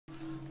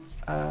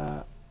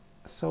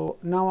So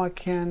now I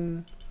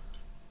can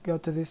go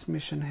to this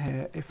mission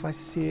here. If I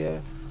see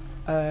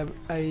a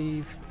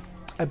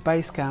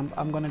base camp,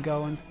 I'm gonna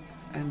go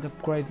and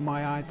upgrade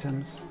my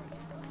items.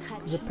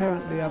 Because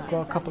apparently I've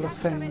got a couple of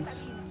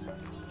things.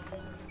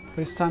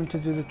 But it's time to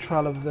do the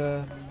trial of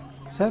the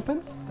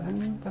serpent. I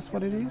think that's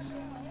what it is.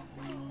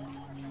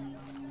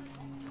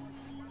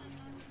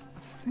 I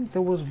think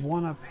there was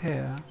one up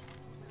here.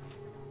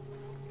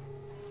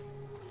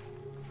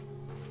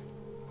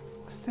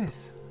 What's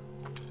this?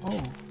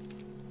 Oh.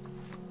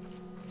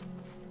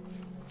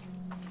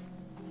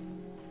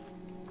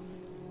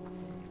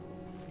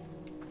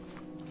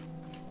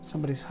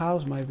 Somebody's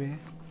house, maybe.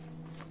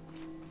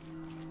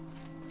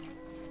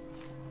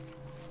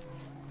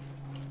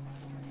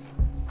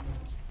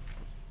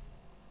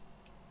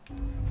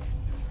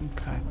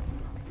 Okay. I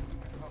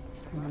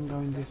think I'm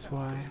going this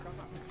way.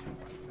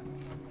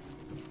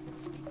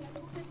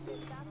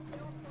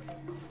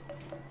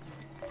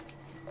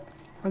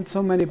 Found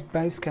so many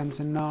base camps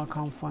and now I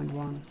can't find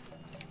one.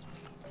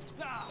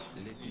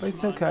 But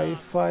it's okay.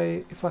 If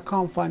I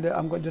can't find it,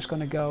 I'm just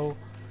gonna go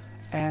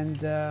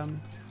and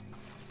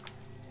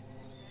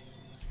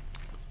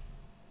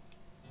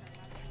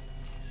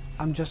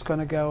I'm just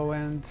gonna go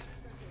and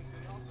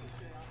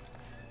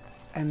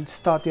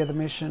start the other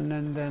mission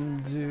and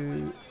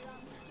then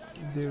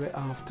do it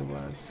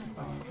afterwards.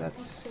 Oh,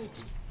 that's.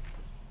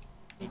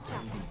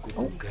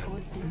 Oh,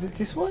 is it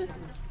this way?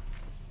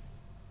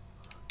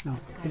 No,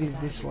 it is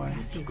this way.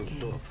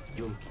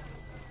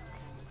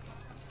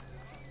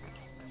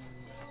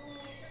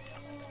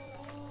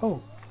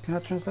 Oh, can I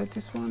translate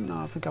this one? No,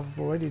 I think I've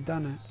already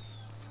done it.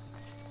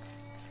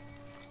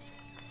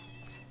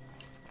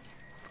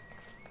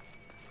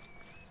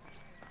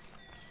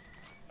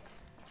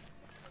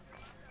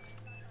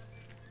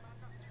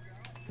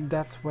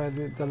 That's where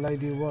the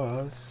lady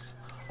was.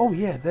 Oh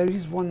yeah, there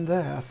is one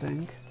there, I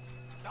think.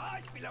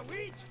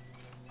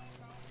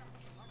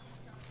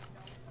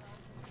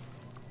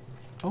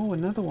 Oh,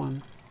 another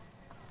one.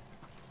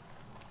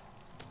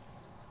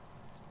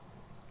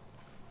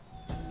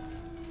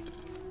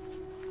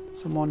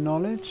 Some more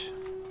knowledge.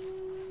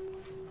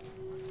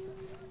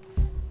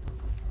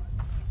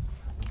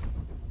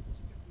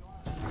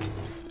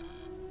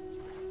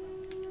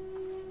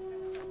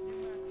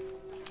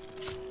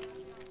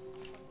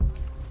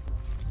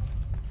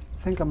 I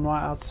think I'm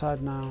right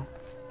outside now.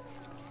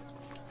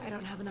 I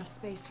don't have enough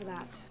space for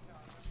that.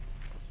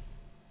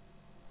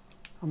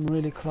 I'm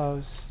really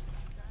close.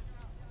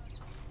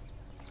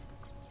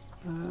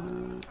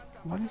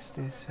 What is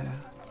this here?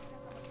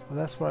 Well,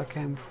 that's where I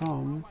came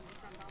from.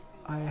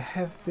 I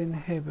have been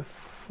here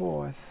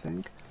before, I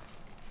think.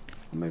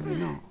 Or maybe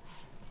not.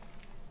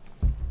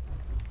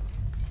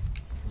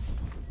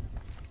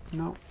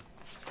 No.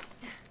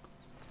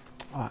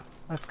 Alright,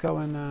 let's go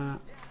and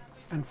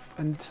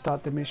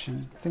start the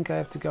mission. I think I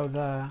have to go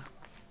there.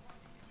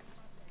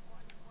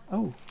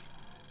 Oh.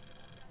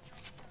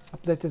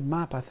 Updated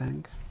map, I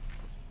think.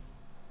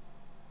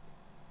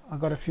 I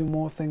got a few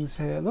more things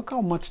here. Look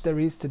how much there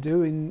is to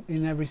do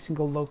in every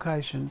single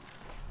location.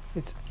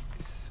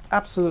 It's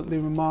absolutely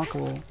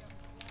remarkable.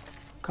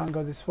 Can't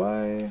go this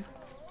way.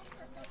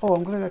 Oh,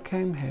 I'm glad I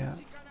came here.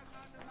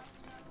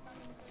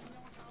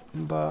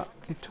 But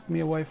it took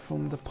me away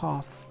from the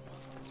path.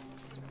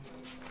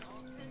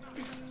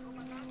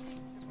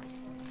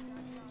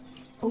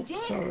 Oh,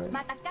 sorry.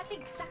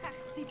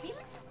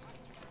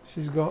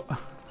 She's got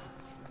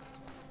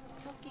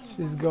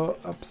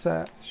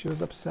upset. She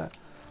was upset.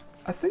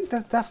 I think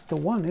that's the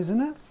one,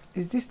 isn't it?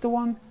 Is this the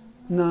one?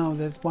 No,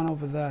 there's one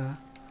over there.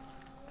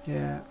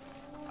 Yeah.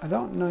 I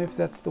don't know if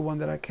that's the one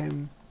that I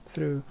came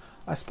through.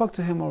 I spoke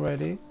to him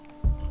already.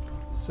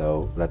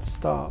 So let's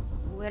start.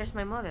 Where is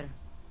my mother?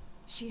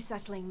 She's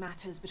settling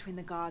matters between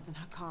the guards and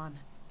her Khan.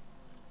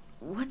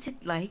 What's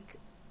it like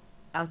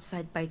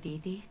outside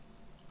Paititi?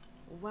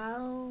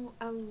 Well,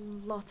 a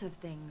lot of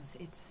things.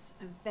 It's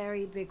a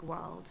very big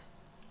world.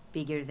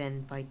 Bigger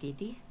than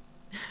Paititi?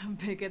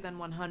 Bigger than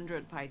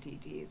 100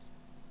 Paititis.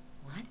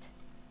 What?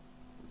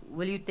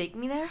 Will you take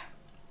me there?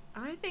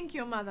 I think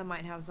your mother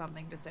might have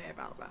something to say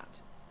about that.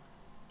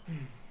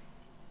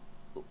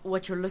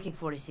 What you're looking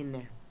for is in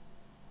there.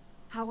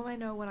 How will I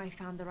know when I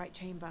found the right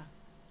chamber?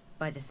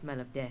 By the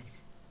smell of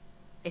death.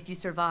 If you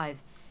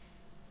survive,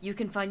 you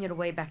can find your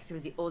way back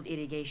through the old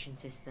irrigation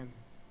system.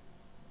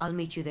 I'll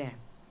meet you there.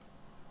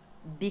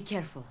 Be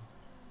careful.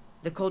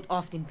 The cult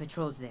often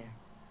patrols there.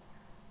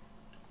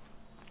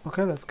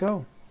 Okay, let's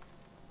go.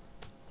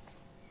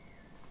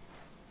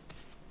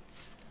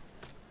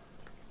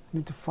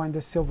 Need to find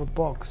the silver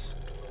box.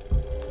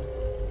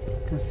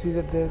 You can see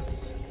that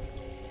there's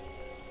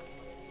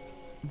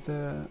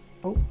the...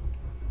 Oh,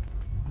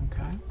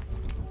 okay.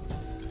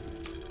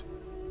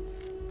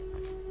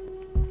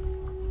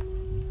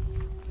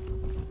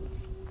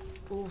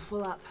 All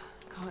full up.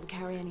 Can't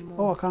carry any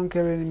more. Oh, I can't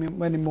carry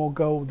any more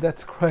gold.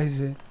 That's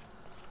crazy.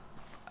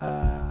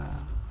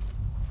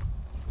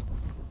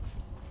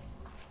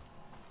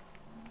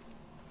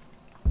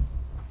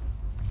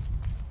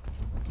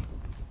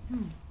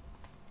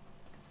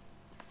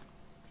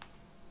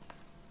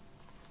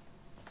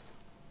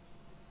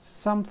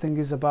 Something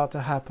is about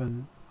to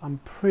happen. I'm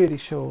pretty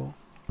sure.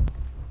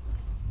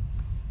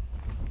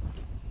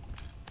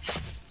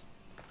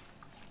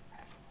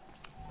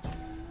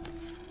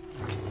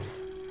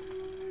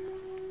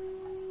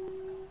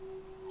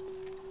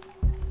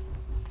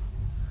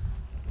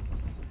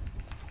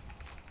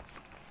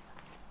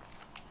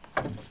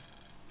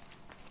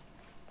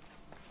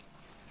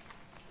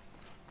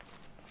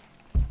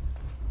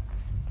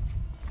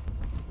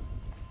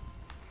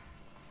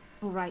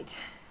 All right.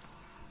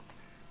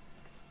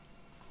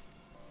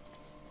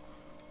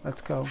 Let's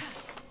go.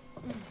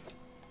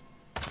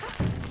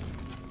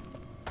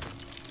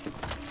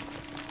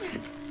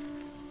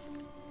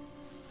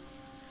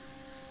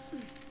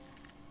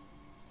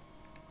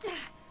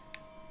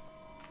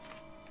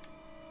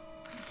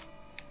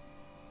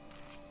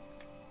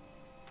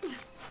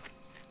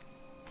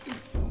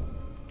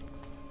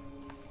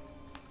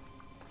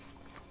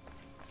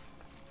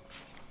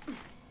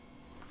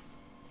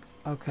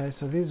 Okay,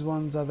 so these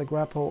ones are the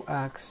grapple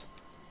axe.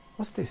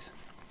 What's this?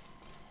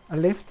 A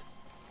lift?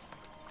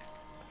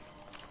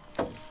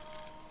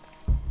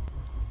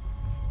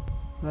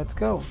 Let's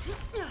go.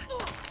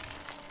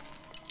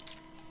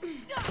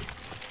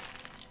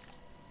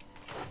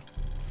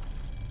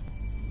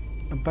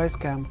 A base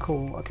camp,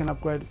 cool. I can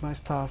upgrade my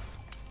stuff.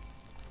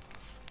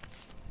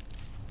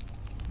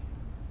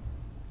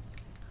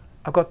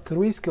 I've got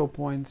 3 skill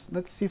points.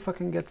 Let's see if I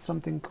can get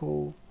something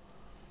cool.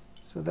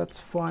 So that's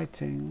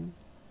fighting.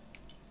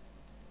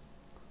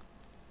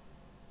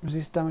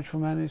 Resist damage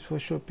from enemies for a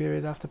short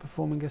period after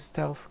performing a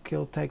stealth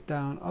kill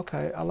takedown.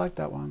 Okay, I like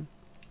that one.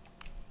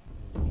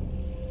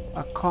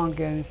 I can't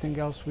get anything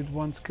else with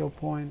 1 skill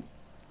point.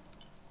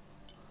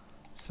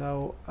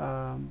 So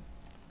I'm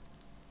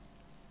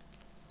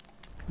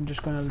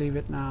just gonna leave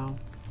it now.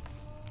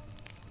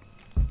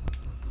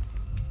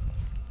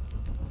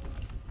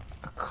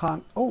 I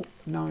can't. Oh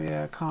no,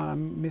 yeah, I can't.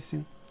 I'm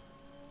missing.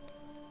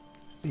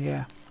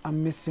 Yeah,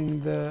 I'm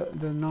missing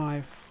the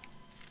knife.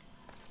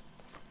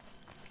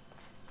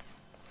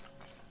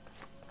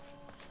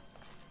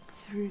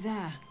 Through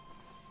there.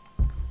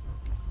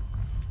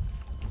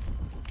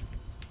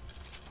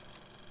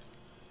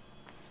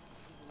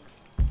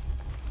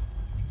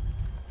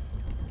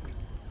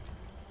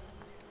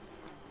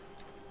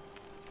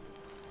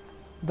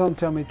 Don't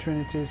tell me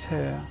Trinity is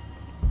here.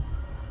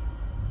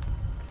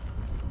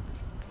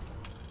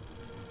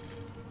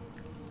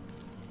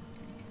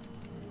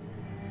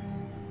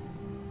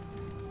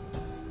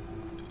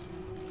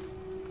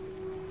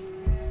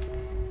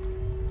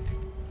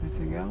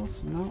 Anything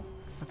else? No.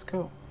 Let's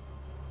go.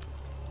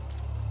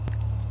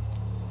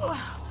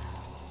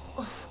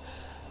 The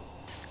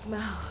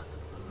smell.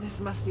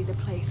 This must be the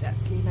place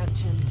Exley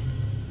mentioned.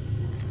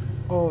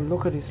 Oh,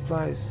 look at this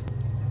place.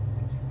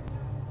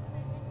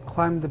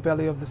 Climb the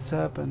belly of the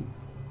serpent.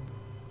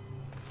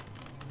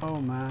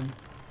 Oh man.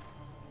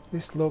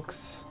 This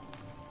looks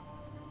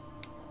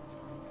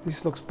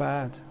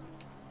bad.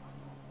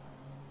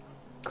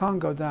 Can't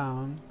go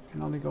down.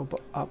 Can only go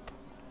up.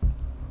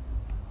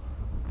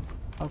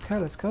 Okay,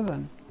 let's go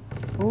then.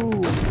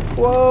 Ooh.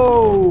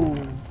 Whoa!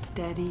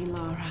 Steady,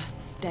 Lara,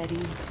 steady.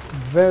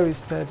 Very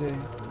steady.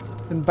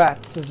 And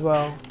bats as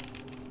well.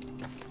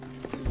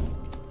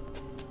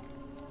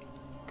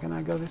 Can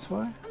I go this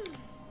way?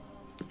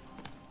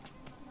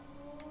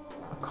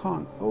 I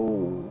can't.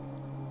 Oh.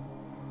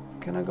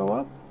 Can I go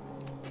up?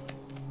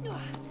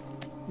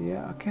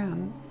 Yeah, I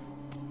can.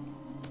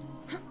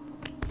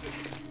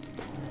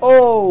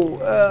 Oh!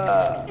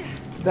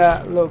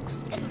 That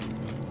looks...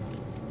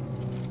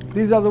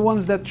 These are the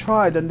ones that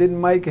tried and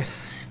didn't make it.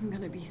 I'm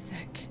gonna be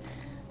sick.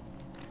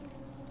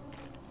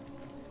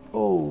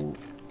 Oh.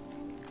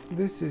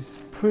 This is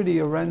pretty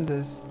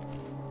horrendous.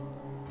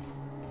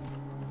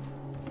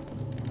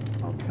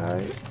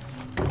 Okay.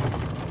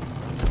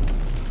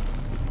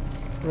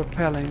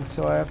 Repelling,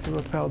 so I have to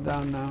rappel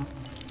down now.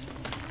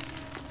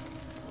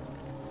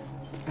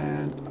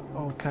 And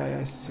okay,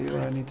 I see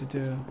what I need to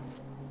do.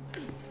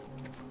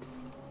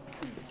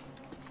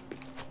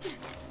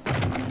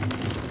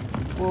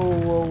 Whoa,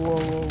 whoa, whoa,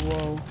 whoa,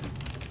 whoa.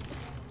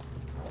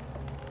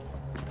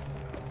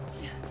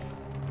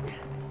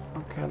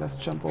 Okay, let's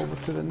jump over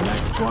to the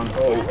next one.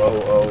 Oh,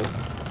 oh,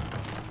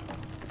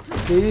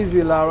 oh.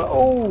 Easy, Lara.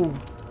 Oh!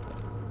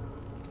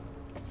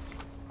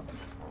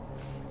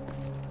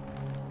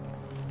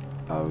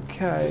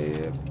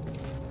 Okay.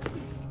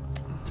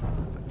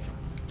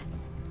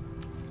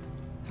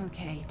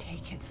 Okay,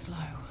 take it slow.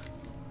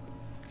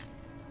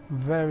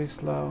 Very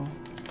slow.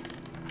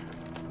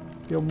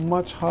 You're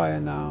much higher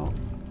now.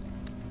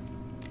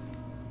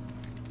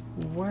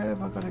 Where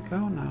have I got to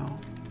go now?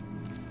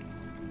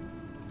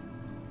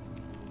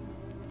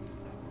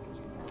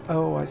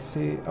 Oh, I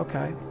see.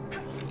 Okay.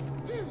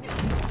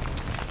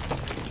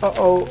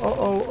 Uh-oh,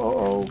 uh-oh,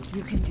 uh-oh.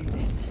 You can do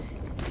this.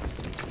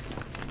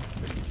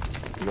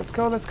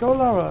 Let's go,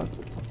 Lara.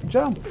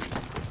 Jump.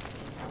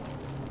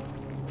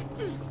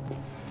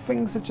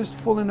 Things are just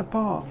falling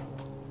apart.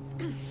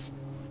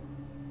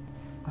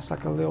 That's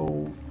like a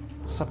little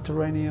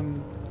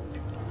subterranean...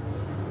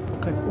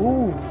 Okay,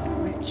 ooh.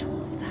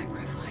 Ritual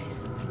sacrifice.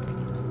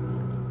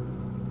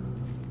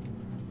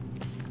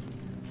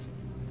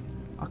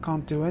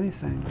 can't do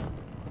anything.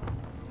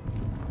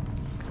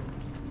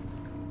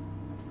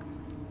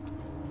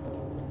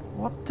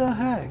 What the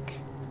heck?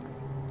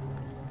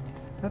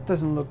 That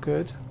doesn't look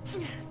good.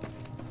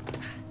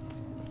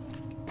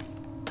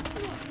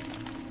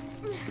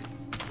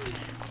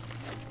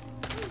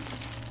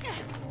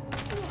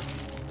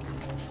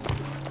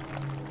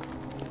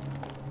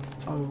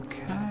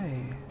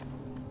 Okay.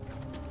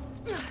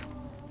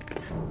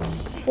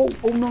 Oh,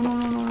 oh no, no,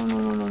 no, no, no,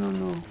 no, no, no,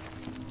 no.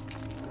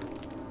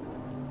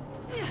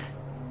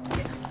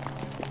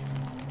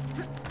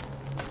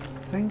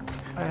 I think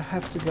I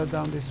have to go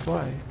down this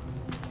way.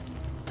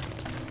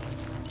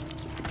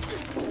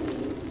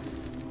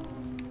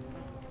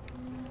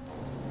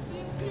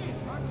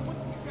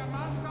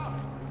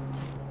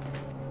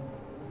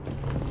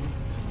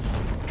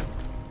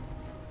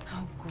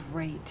 Oh,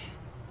 great.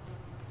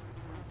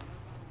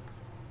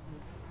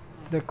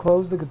 They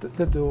closed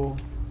the door.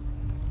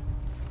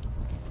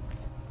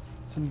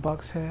 Some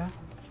bugs here.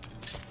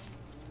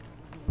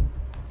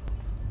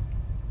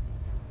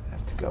 I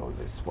have to go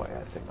this way,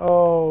 I think.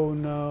 Oh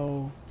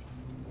no.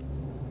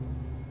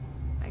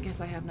 I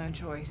guess I have no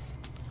choice.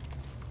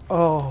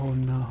 Oh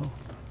no.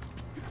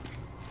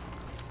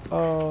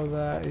 Oh,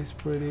 that is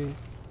pretty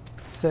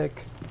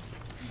sick.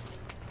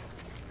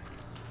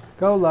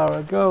 Go,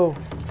 Lara, go.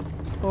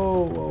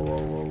 Oh, whoa,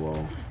 whoa, whoa,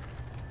 whoa.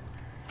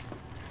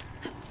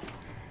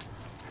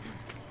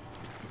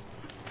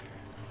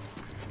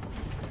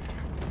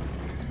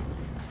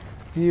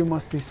 You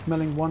must be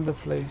smelling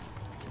wonderfully.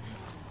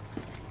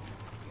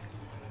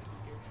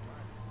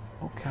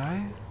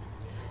 Okay.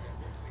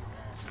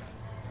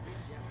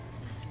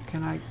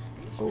 Can I...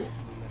 Oh.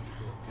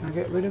 Can I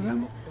get rid of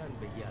him?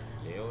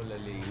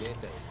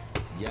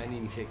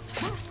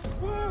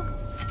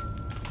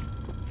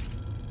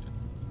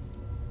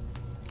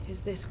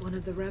 Is this one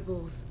of the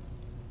rebels?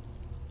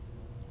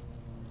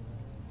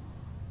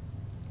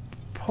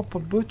 Proper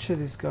butcher,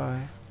 this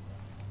guy.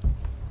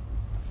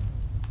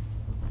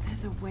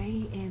 There's a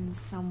way in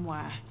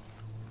somewhere.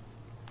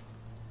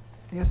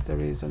 Yes, there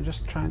is. I'm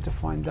just trying to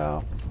find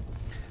out.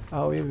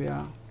 Oh, here we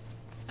are.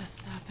 A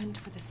serpent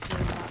with a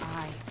silver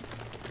eye.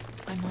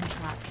 I'm on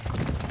track.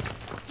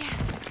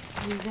 Yes,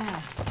 through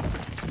there.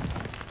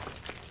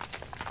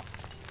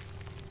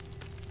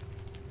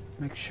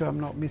 Make sure I'm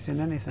not missing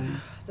anything.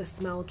 The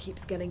smell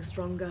keeps getting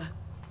stronger.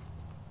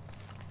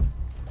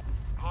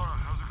 Lara,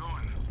 how's it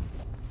going?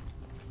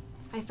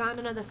 I found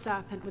another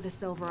serpent with a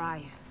silver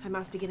eye. I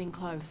must be getting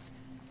close.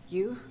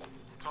 You?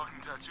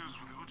 Talking tattoos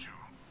with Uchu.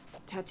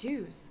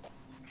 Tattoos?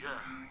 Yeah,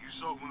 you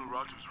saw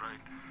Unuratu's, right?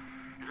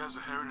 It has a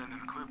heron and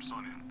an eclipse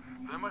on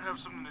it. That might have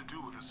something to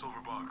do with the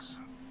silver box.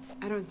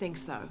 I don't think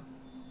so.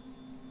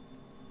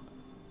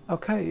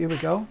 Okay, here we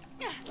go.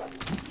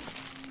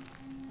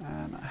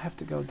 And I have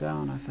to go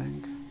down, I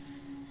think.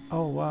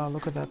 Oh wow,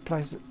 look at that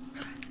place.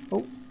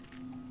 Oh.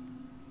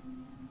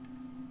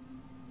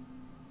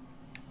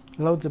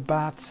 Loads of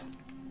bats.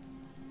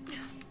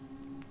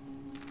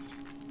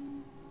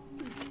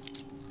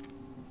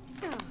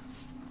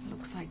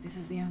 Looks like this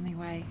is the only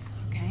way,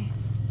 okay?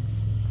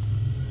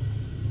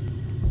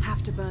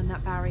 Have to burn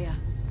that barrier.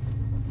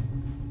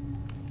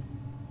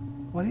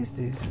 What is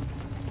this?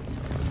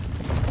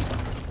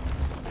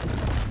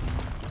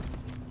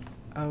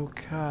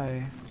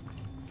 Okay.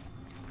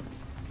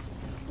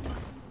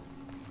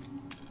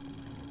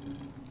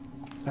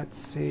 Let's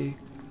see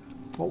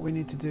what we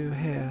need to do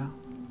here.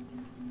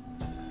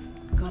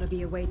 Gotta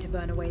be a way to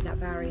burn away that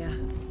barrier.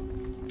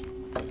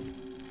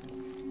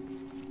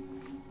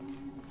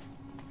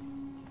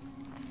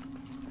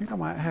 I think I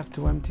might have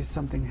to empty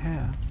something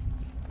here.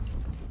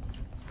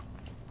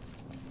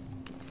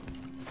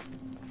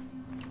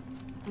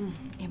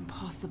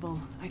 Impossible.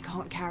 I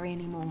can't carry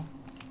anymore.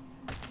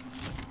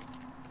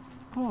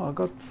 Oh,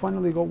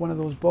 finally got one of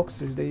those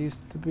boxes. They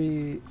used to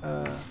be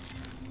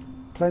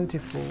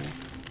plentiful.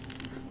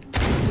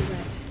 Too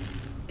wet.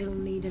 It'll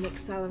need an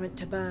accelerant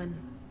to burn.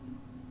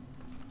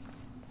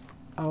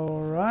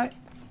 Alright.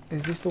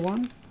 Is this the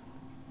one?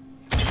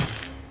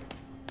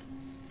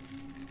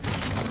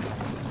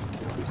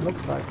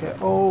 Looks like it.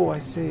 Oh, I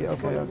see.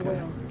 Okay, Full of okay.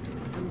 oil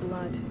and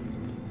blood.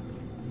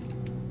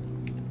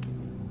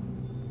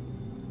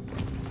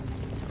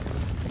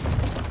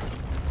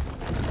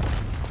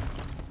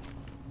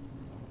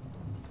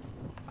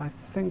 I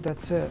think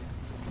that's it.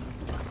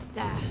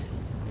 There.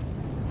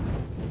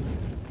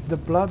 The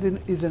blood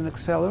is an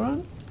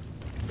accelerant?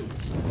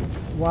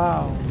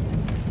 Wow.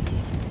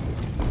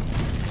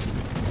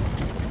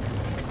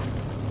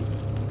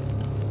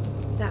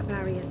 That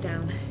barrier's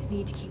down.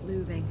 Need to keep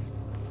moving.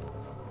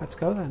 Let's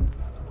go then.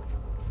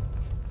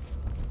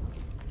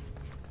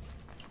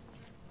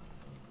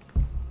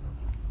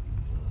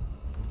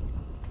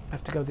 I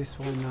have to go this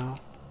way now.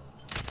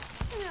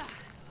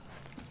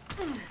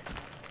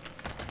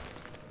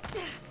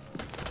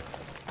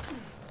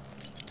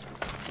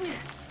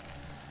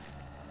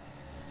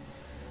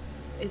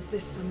 Is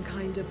this some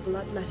kind of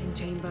bloodletting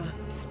chamber?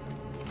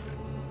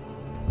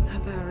 A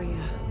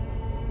barrier.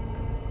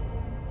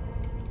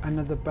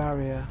 Another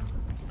barrier.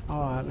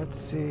 Alright, let's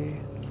see.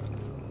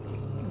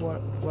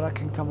 what I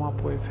can come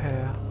up with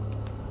here.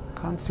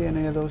 Can't see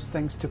any of those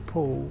things to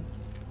pull.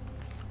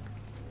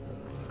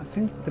 I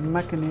think the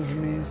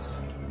mechanism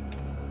is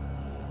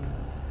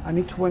I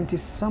need to empty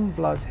some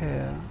blood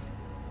here.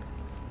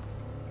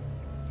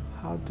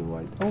 How do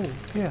I... Oh,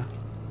 yeah.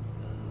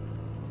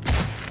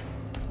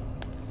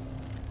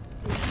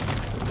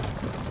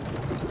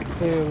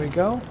 Here we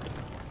go.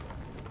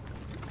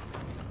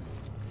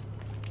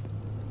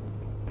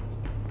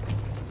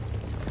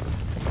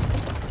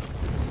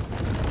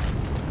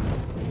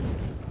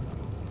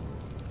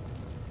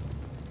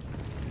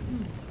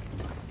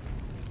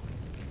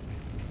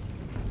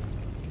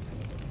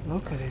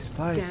 Look at this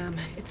place. Damn,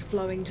 it's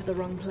flowing to the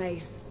wrong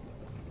place.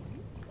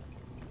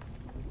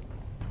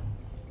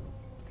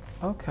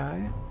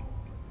 Okay.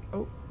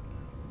 Oh.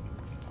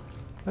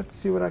 Let's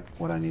see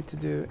what I need to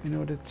do in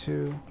order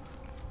to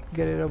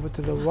get it over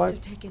to the Must right.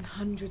 have taken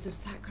hundreds of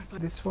sacrifices.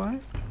 This way.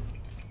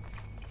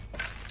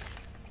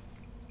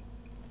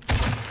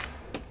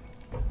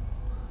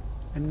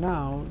 And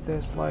now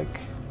there's like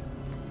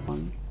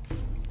one.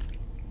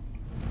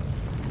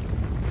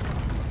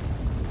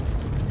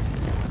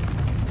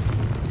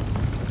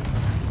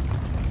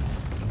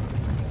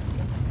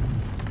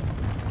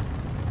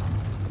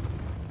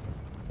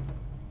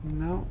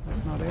 No,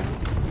 that's not it.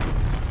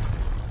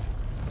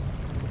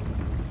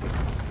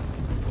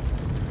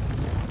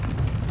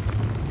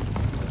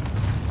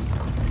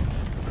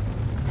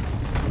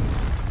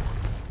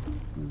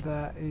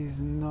 That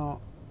is not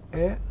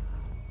it.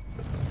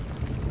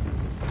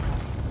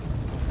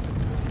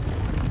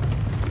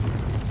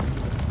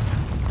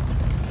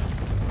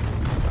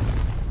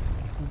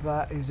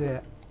 That is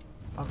it.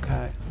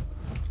 Okay.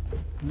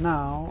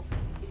 Now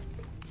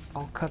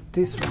I'll cut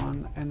this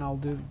one and I'll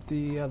do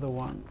the other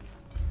one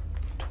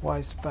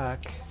twice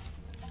back.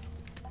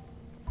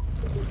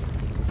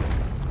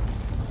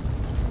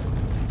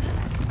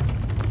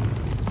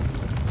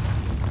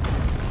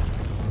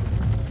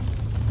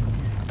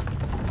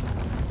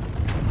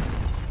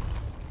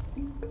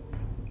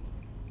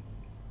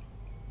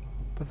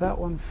 But that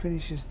one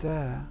finishes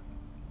there.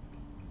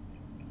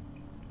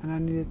 And I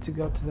needed to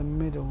go to the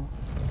middle.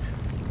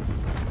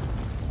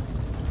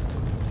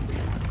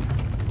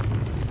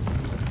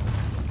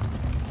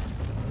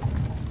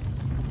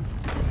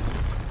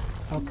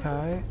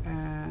 Okay,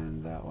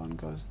 and that one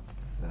goes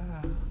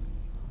there.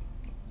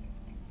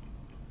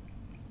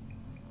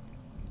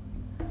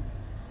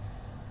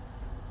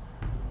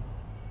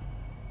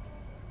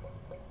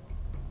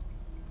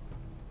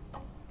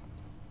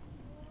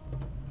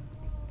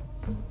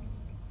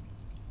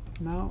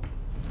 No,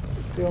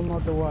 still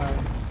not the way.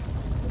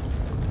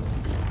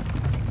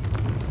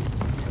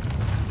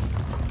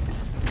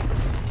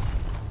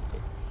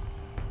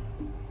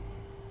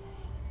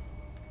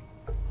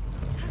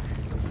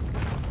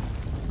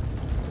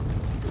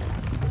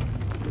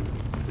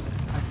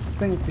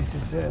 I think this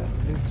is it,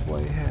 this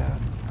way here.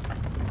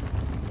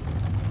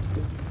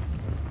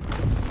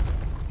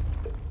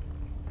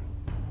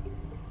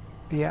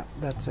 Yeah,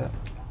 that's it.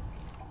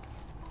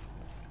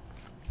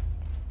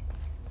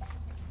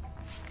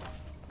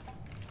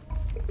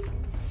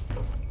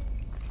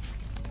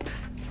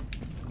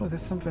 Oh,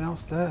 there's something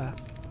else there.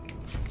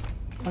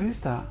 What is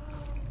that?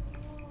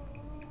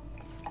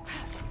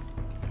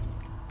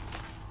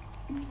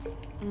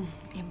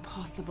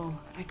 Impossible.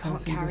 I can't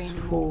Everything carry is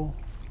anymore. full.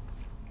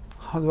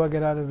 How do I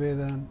get out of here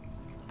then?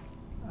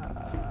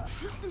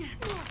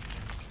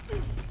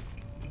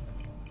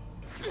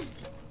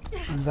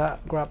 And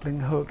that grappling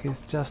hook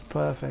is just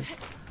perfect.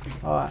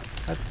 Alright,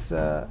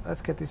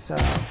 let's get this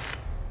out.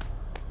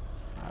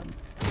 I'm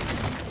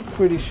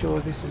pretty sure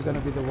this is going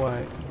to be the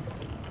way.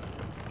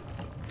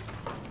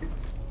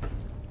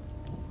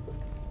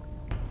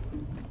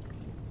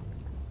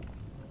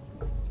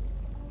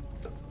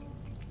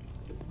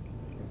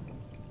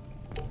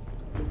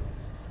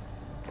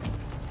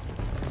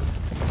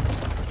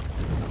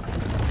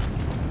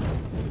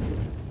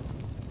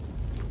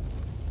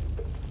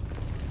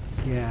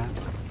 Yeah.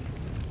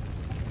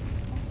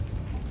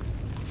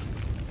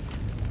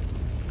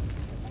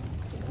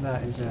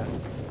 That is it.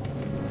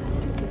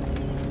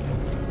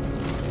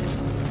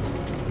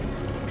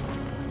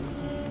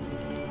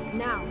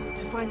 Now,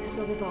 to find the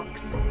silver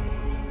box.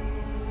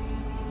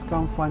 Let's go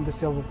and find the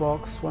silver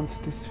box once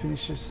this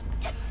finishes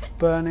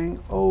burning.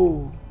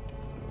 Oh.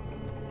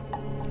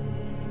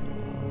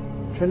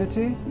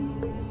 Trinity?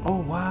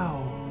 Oh,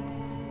 wow.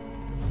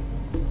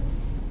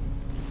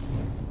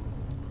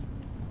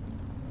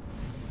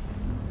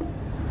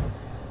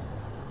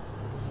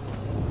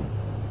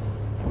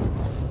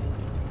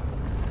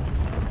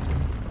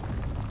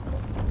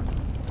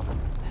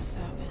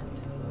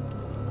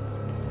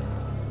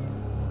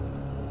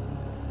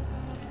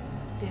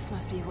 This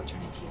must be what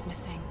Trinity's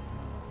missing.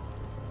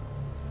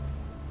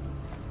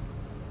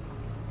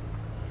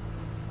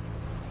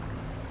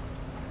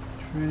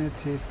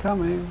 Trinity is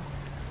coming.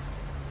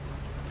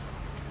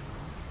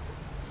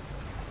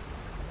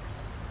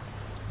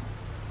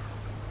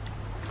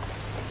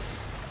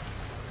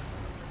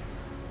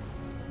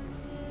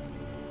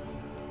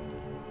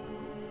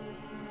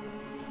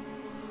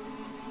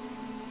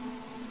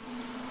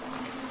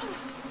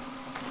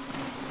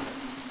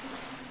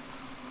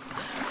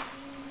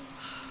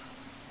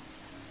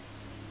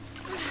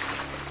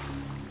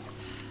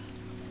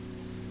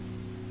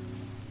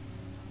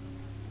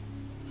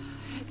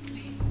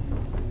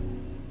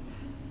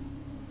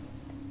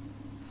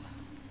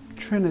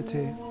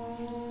 Trinity.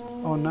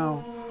 Oh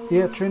no.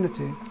 Yeah,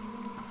 Trinity.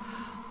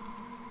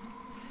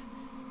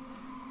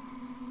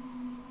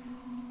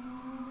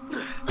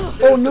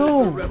 Oh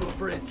no! Rebel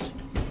Prince.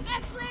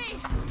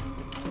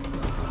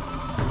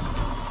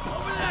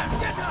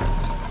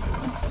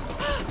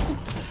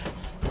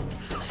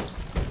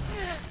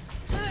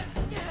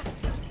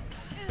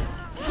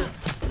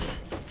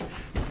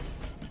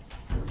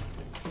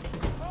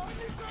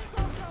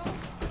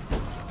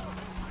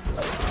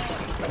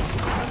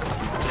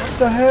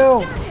 What the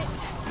hell?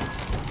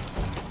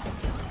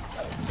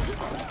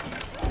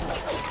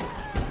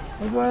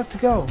 Where do I have to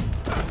go?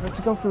 Do I have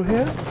to go through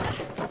here?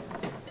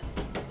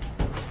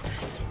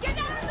 Get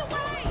out of the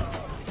way!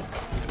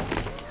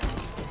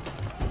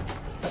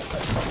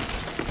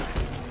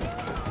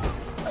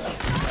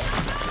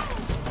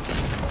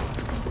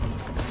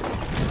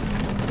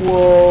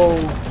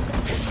 Whoa!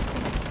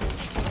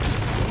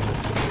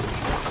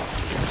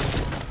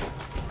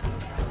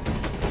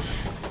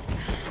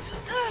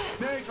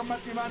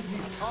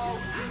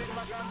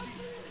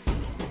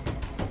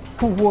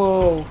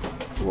 Whoa!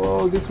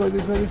 Whoa! This way!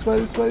 This way! This way!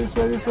 This way! This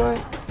way! This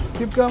way!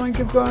 Keep going!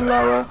 Keep going,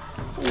 Lara!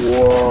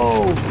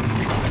 Whoa!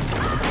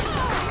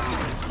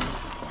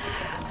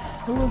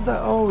 Who was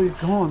that? Oh, he's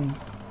gone.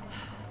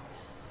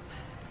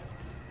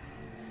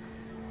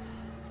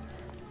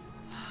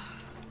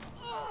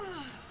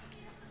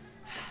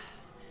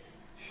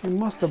 She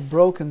must have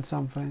broken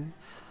something.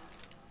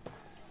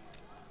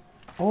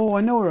 Oh,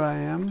 I know where I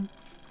am.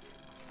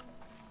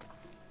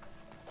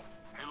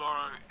 Hey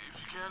Lara,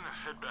 if you can,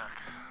 head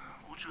back.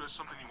 Uchu has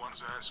something he wants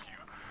to ask you.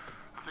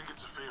 I think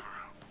it's a favor.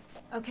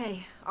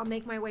 Okay, I'll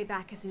make my way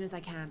back as soon as I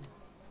can.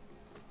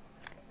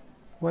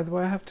 Where do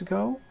I have to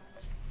go?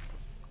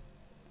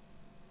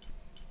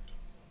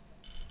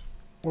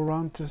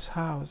 Urantus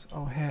house.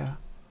 Oh, here.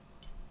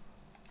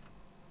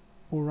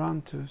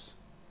 Urantus.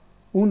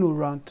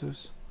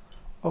 Unurantus.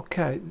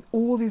 Okay,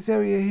 all this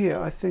area here,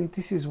 I think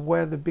this is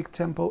where the big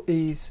temple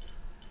is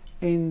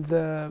in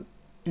the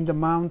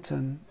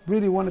mountain.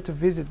 Really wanted to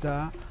visit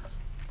that.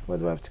 Where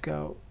do I have to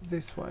go?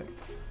 This way.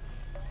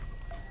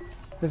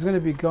 There's going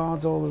to be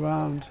guards all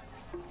around.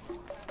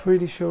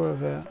 Pretty sure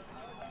of it.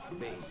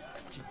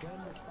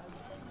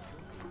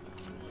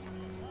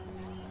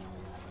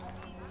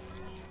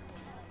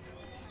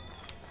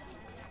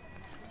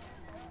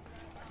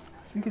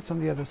 I think it's on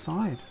the other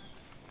side.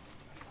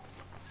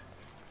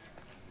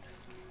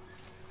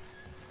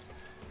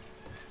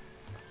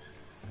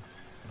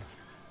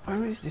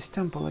 Where is this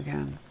temple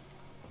again?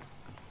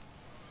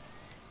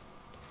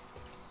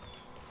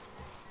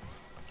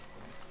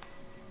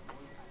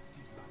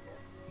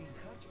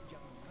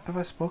 Have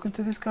I spoken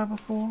to this guy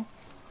before?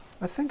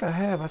 I think I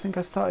have. I think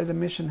I started the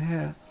mission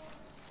here.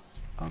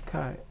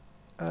 Okay.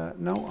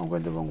 No, I'm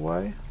going the wrong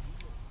way.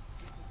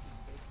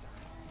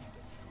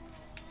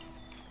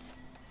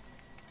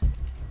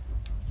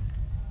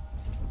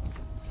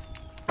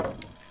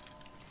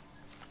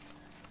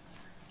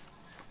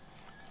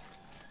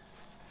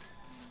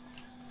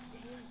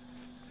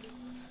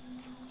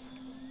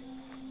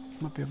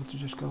 Might be able to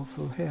just go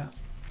through here.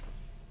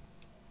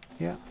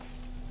 Yeah.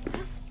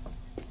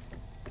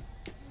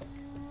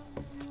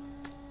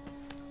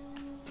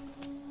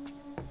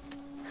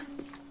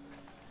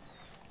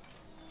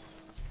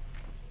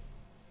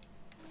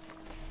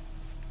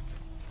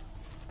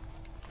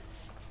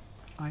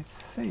 I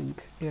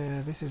think,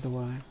 yeah, this is the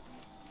way.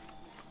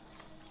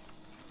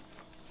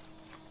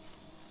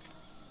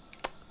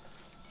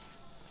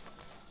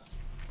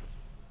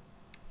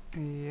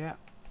 Yeah.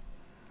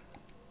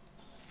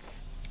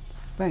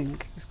 I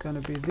think it's going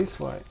to be this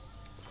way.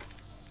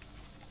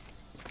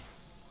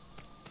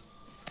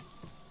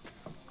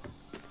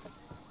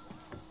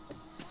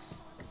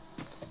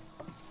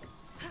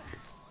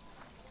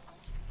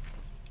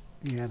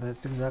 Yeah,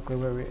 that's exactly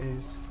where it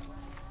is.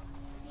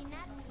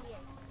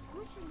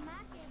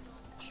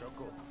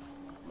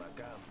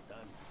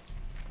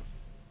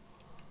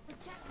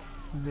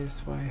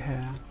 This way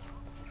here.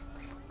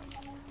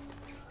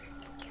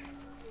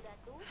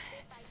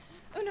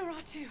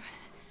 Unuratu!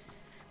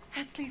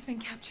 Headsley's been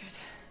captured.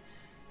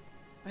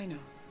 I know.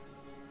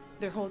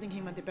 They're holding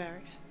him at the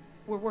barracks.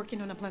 We're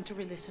working on a plan to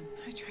release him.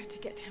 I tried to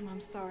get to him,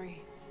 I'm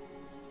sorry.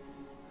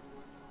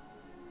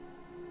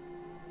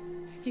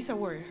 He's a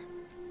warrior.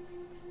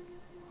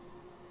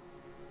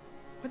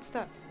 What's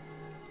that?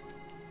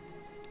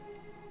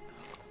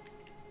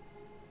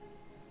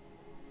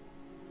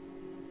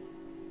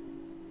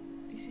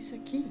 This is a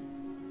key.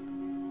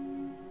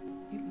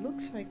 It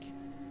looks like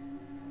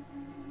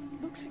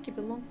it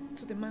belonged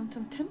to the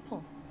mountain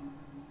temple.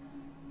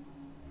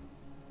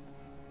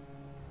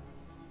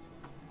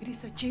 It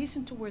is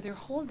adjacent to where they're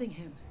holding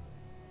him.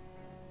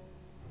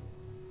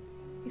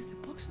 Is the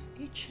box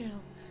of Ix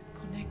Chel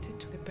connected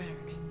to the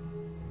barracks?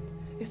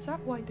 Is that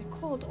why the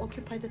cult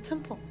occupied the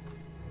temple?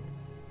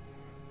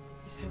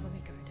 It's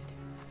heavily guarded.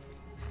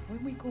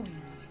 When we go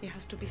in, it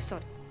has to be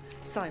subtle,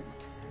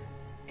 silent.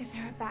 Is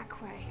there a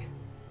back way?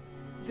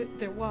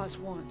 There was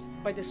one,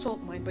 by the salt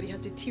mine, but it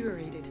has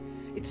deteriorated.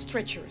 It's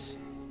treacherous.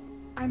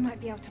 I might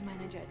be able to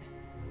manage it.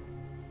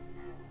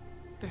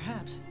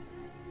 Perhaps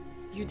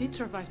you did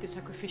survive the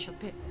sacrificial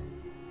pit.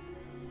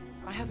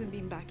 I haven't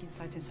been back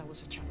inside since I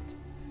was a child,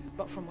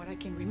 but from what I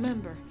can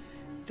remember,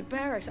 the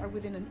barracks are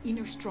within an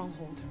inner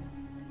stronghold.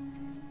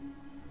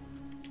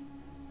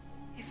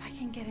 If I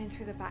can get in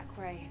through the back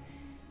way,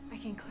 I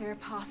can clear a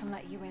path and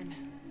let you in.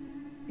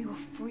 We will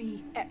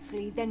free Ix,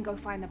 then go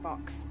find the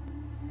box.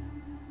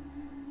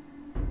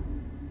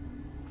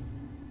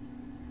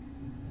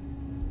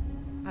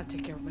 I'll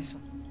take care of my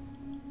son.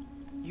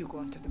 You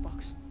go after the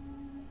box.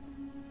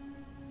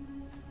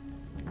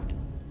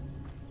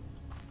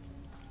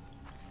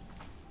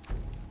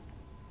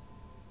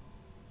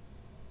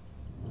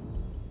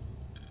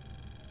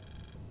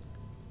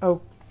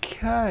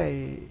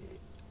 Okay,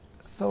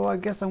 so I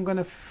guess I'm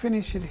gonna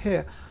finish it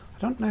here. I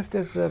don't know if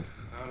there's a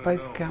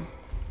base camp.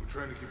 We're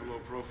trying to keep a low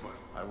profile.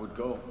 I would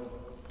go.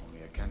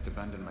 Only I can't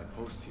abandon my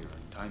post here,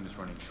 and time is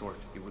running short.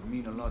 It would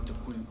mean a lot to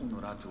Queen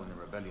Unuratu and the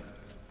rebellion.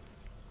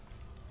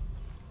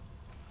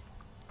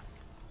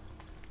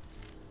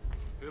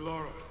 Hey,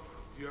 Lara,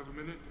 do you have a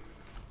minute?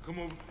 Come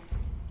over.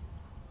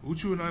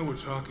 Uchu and I were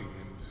talking,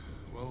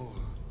 and, well...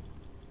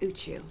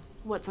 Uchu,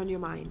 what's on your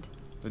mind?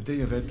 The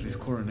day of Etzli's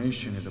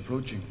coronation is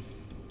approaching.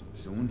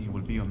 Soon he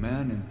will be a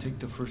man and take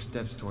the first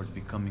steps towards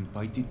becoming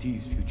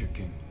Paititi's future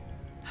king.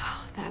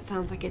 That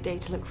sounds like a day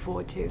to look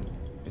forward to.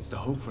 It's the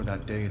hope for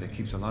that day that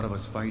keeps a lot of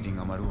us fighting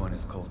Amaru and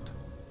his cult.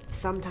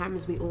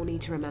 Sometimes we all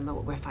need to remember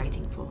what we're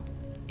fighting for.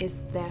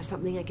 Is there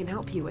something I can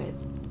help you with?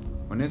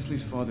 When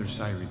Etzli's father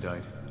Sairi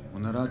died,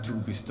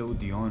 Unuratu bestowed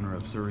the honor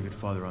of surrogate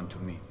father onto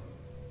me.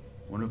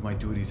 One of my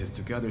duties is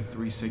to gather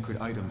 3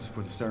 sacred items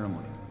for the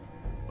ceremony.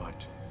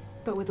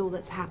 But with all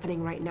that's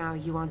happening right now,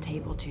 you aren't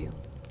able to.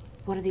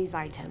 What are these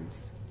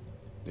items?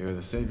 They are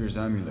the Savior's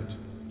amulet,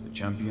 the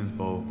champion's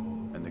bow,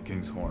 and the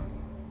king's horn.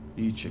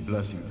 Each a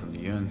blessing from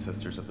the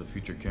ancestors of the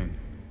future king.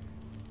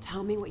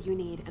 Tell me what you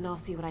need, and I'll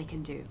see what I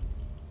can do.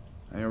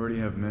 I already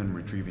have men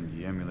retrieving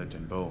the amulet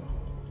and bow,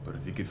 but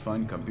if you could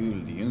find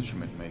Kabil, the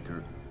instrument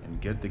maker, and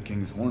get the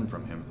king's horn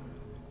from him,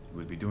 you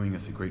would be doing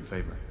us a great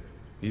favor.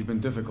 He's been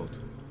difficult.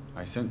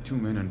 I sent 2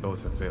 men and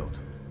both have failed.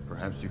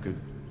 Perhaps you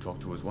could talk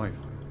to his wife.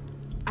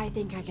 I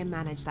think I can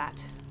manage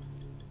that.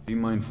 Be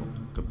mindful.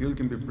 Kabil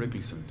can be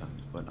prickly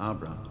sometimes, but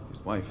Abra,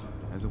 his wife,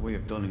 has a way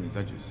of dulling his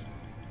edges.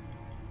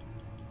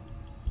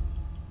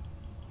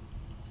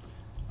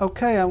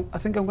 Okay, I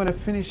think I'm going to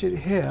finish it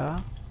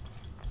here.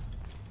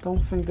 Don't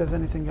think there's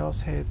anything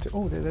else here to...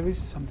 Oh, there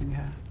is something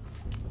here.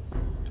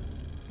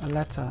 A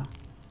letter.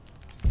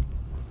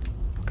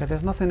 Okay,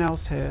 there's nothing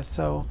else here,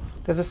 so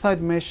there's a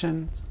side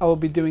mission. I will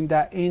be doing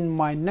that in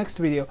my next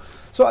video.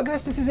 So I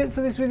guess this is it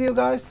for this video,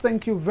 guys.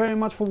 Thank you very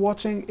much for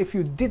watching. If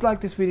you did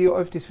like this video,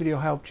 or if this video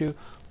helped you,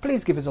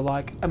 please give us a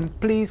like, and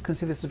please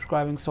consider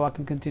subscribing so I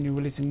can continue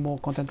releasing more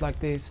content like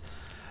this.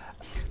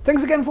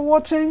 Thanks again for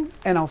watching,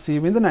 and I'll see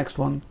you in the next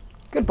one.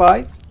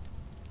 Goodbye.